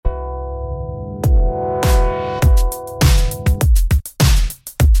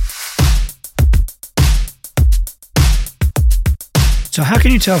So how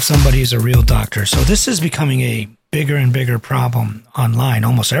can you tell if somebody is a real doctor? So this is becoming a bigger and bigger problem online.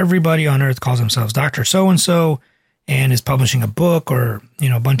 Almost everybody on earth calls themselves Dr. So-and-so and is publishing a book or,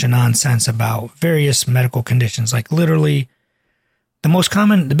 a bunch of nonsense about various medical conditions. Like literally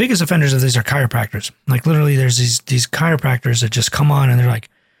the biggest offenders of these are chiropractors. Like literally there's these chiropractors that just come on and they're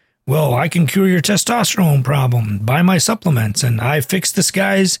like, well, I can cure your testosterone problem. Buy my supplements. And I fixed this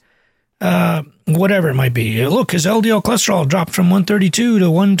guy's whatever it might be. Look, his LDL cholesterol dropped from 132 to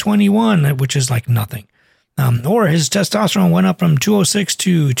 121, which is like nothing. Or his testosterone went up from 206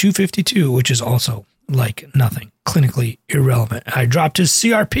 to 252, which is also like nothing, clinically irrelevant. I dropped his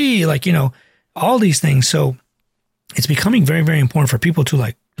CRP, all these things. So it's becoming very, very important for people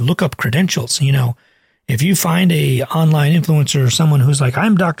to look up credentials. If you find a online influencer or someone who's like,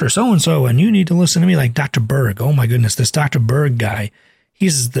 I'm Dr. So-and-so and you need to listen to me, like Dr. Berg. Oh my goodness, this Dr. Berg guy.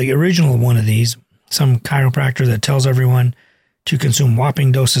 He's the original one of these, some chiropractor that tells everyone to consume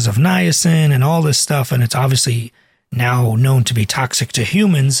whopping doses of niacin and all this stuff. And it's obviously now known to be toxic to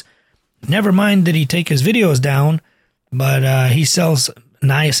humans. Never mind that he take his videos down, but he sells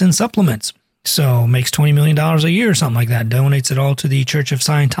niacin supplements. So makes $20 million a year or something like that. Donates it all to the Church of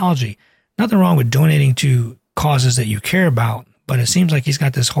Scientology. Nothing wrong with donating to causes that you care about, but it seems like he's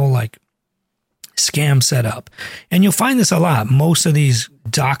got this whole scam set up. And you'll find this a lot. Most of these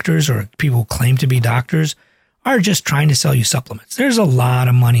doctors or people who claim to be doctors are just trying to sell you supplements. There's a lot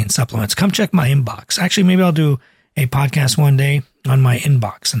of money in supplements. Come check my inbox. Actually, maybe I'll do a podcast one day on my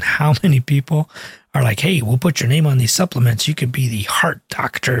inbox and how many people are like, hey, we'll put your name on these supplements. You could be the heart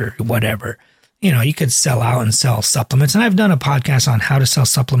doctor, whatever. You could sell out and sell supplements. And I've done a podcast on how to sell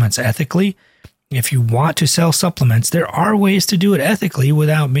supplements ethically. If you want to sell supplements, there are ways to do it ethically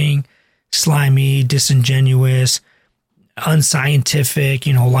without being slimy, disingenuous, unscientific,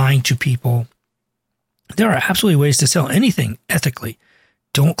 lying to people. There are absolutely ways to sell anything ethically.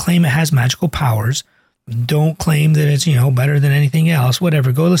 Don't claim it has magical powers. Don't claim that it's, better than anything else,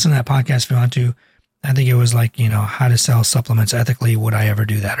 whatever. Go listen to that podcast if you want to. I think it was how to sell supplements ethically. Would I ever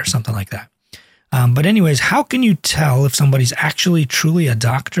do that or something like that? But anyways, how can you tell if somebody's actually truly a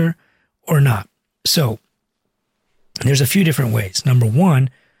doctor or not? So there's a few different ways. Number one,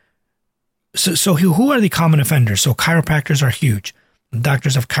 so who are the common offenders? So chiropractors are huge.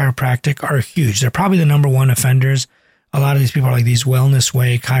 Doctors of chiropractic are huge. They're probably the number one offenders. A lot of these people are like these wellness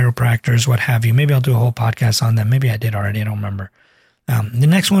way chiropractors, what have you. Maybe I'll do a whole podcast on them. Maybe I did already. I don't remember. The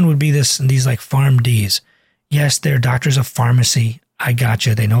next one would be these PharmDs. Yes, they're doctors of pharmacy. I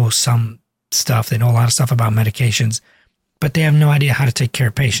gotcha. They know some stuff. They know a lot of stuff about medications, but they have no idea how to take care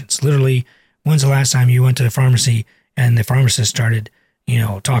of patients. Literally, when's the last time you went to the pharmacy and the pharmacist started,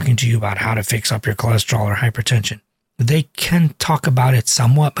 talking to you about how to fix up your cholesterol or hypertension? They can talk about it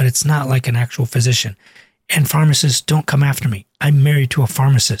somewhat, but it's not like an actual physician. And pharmacists don't come after me. I'm married to a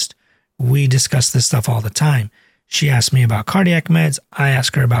pharmacist. We discuss this stuff all the time. She asks me about cardiac meds. I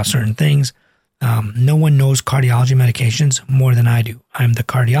ask her about certain things. No one knows cardiology medications more than I do. I'm the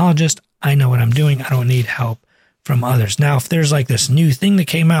cardiologist. I know what I'm doing. I don't need help from others. Now, if there's this new thing that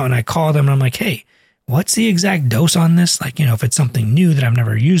came out and I call them and I'm like, hey, what's the exact dose on this? If it's something new that I've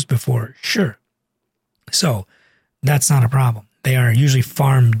never used before, sure. So that's not a problem. They are usually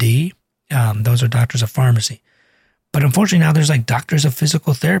PharmD. Those are doctors of pharmacy. But unfortunately now there's doctors of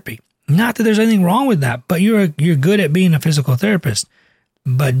physical therapy. Not that there's anything wrong with that, but you're good at being a physical therapist.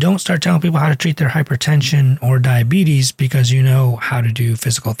 But don't start telling people how to treat their hypertension or diabetes because you know how to do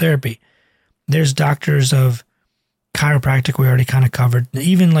physical therapy. There's doctors of chiropractic we already kind of covered.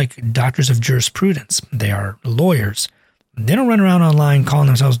 Even doctors of jurisprudence. They are lawyers. They don't run around online calling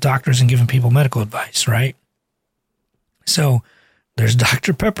themselves doctors and giving people medical advice, right? So there's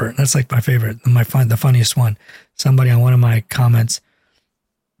Dr. Pepper. That's my favorite, the funniest one. Somebody on one of my comments,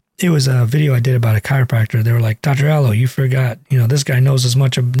 it was a video I did about a chiropractor. They were like, Dr. Allo, you forgot, this guy knows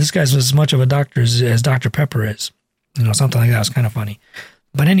this guy's as much of a doctor as Dr. Pepper is. Something like that. It was kind of funny.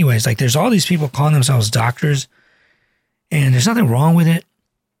 But anyways, there's all these people calling themselves doctors and there's nothing wrong with it.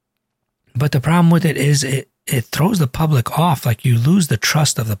 But the problem with it is it throws the public off. You lose the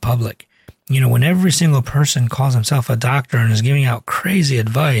trust of the public. When every single person calls himself a doctor and is giving out crazy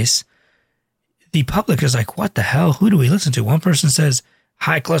advice, the public is like, what the hell? Who do we listen to? One person says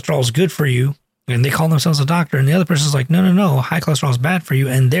high cholesterol is good for you and they call themselves a doctor. And the other person's like, no, high cholesterol is bad for you.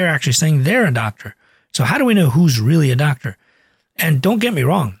 And they're actually saying they're a doctor. So how do we know who's really a doctor? And don't get me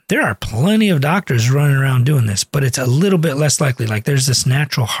wrong, there are plenty of doctors running around doing this, but it's a little bit less likely. There's this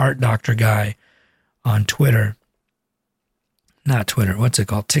natural heart doctor guy on Twitter. Not Twitter. What's it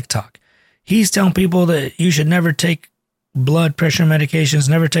called? TikTok. He's telling people that you should never take blood pressure medications,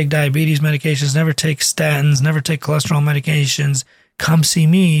 never take diabetes medications, never take statins, never take cholesterol medications, come see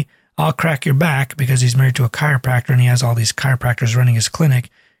me. I'll crack your back, because he's married to a chiropractor and he has all these chiropractors running his clinic.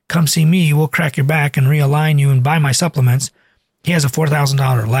 Come see me. We'll crack your back and realign you and buy my supplements. He has a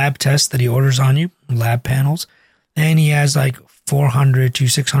 $4,000 lab test that he orders on you, lab panels. And he has like $400 to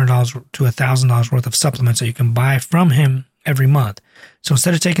 $600 to $1,000 worth of supplements that you can buy from him every month. So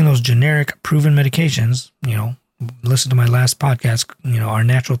instead of taking those generic proven medications, listen to my last podcast, Are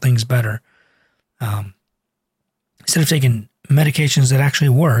Natural Things Better? Instead of taking medications that actually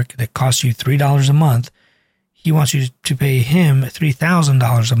work, that cost you $3 a month, he wants you to pay him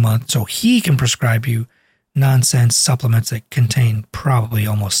 $3,000 a month so he can prescribe you nonsense supplements that contain probably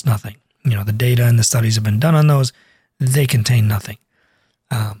almost nothing. The data and the studies have been done on those. They contain nothing.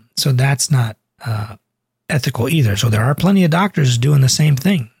 So that's not ethical either. So there are plenty of doctors doing the same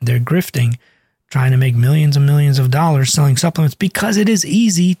thing. They're grifting, trying to make millions and millions of dollars selling supplements because it is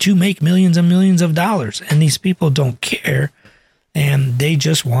easy to make millions and millions of dollars. And these people don't care, and they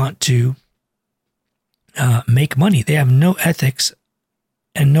just want to make money. They have no ethics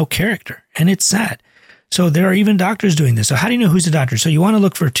and no character, and it's sad. So there are even doctors doing this. So how do you know who's a doctor? So you want to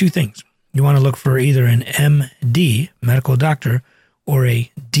look for two things. You want to look for either an MD, medical doctor, or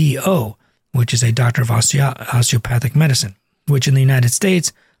a DO, which is a doctor of osteopathic medicine, which in the United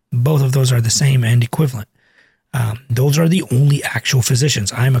States, both of those are the same and equivalent. Those are the only actual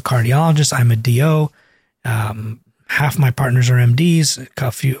physicians. I'm a cardiologist. I'm a DO. Half my partners are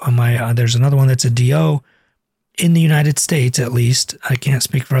MDs. There's another one that's a DO. In the United States, at least, I can't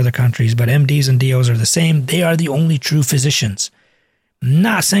speak for other countries, but MDs and DOs are the same. They are the only true physicians.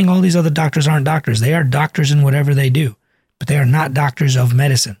 Not saying all these other doctors aren't doctors. They are doctors in whatever they do, but they are not doctors of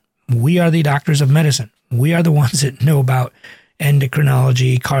medicine. We are the doctors of medicine. We are the ones that know about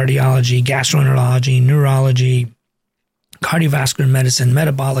endocrinology, cardiology, gastroenterology, neurology, cardiovascular medicine,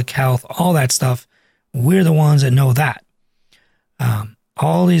 metabolic health, all that stuff. We're the ones that know that.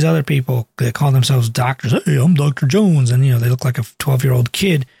 All these other people that call themselves doctors, hey, I'm Dr. Jones, and they look like a 12-year-old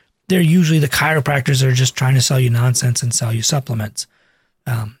kid. They're usually the chiropractors that are just trying to sell you nonsense and sell you supplements.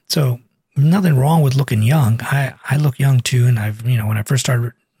 So nothing wrong with looking young. I look young too, and when I first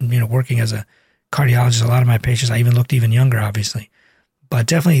started working as a cardiologist, a lot of my patients, I even looked even younger, obviously. But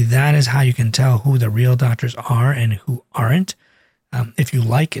definitely that is how you can tell who the real doctors are and who aren't. If you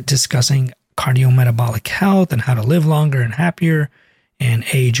like discussing cardiometabolic health and how to live longer and happier and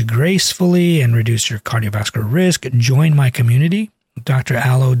age gracefully and reduce your cardiovascular risk, join my community,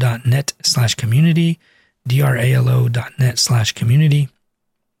 drallo.net/community, drallo.net/community.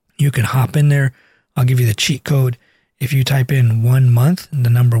 You can hop in there. I'll give you the cheat code. If you type in 1 month, the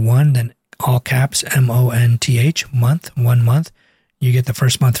number 1, then all caps, MONTH, month, 1 month, you get the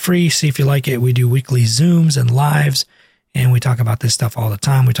first month free. See if you like it. We do weekly Zooms and lives, and we talk about this stuff all the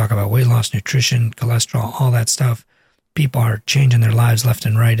time. We talk about weight loss, nutrition, cholesterol, all that stuff. People are changing their lives left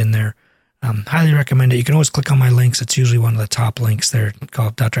and right in there. Highly recommend it. You can always click on my links. It's usually one of the top links there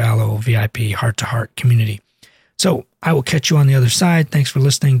called Dr. Allo VIP Heart to Heart Community. So I will catch you on the other side. Thanks for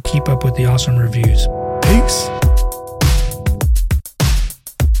listening. Keep up with the awesome reviews. Peace.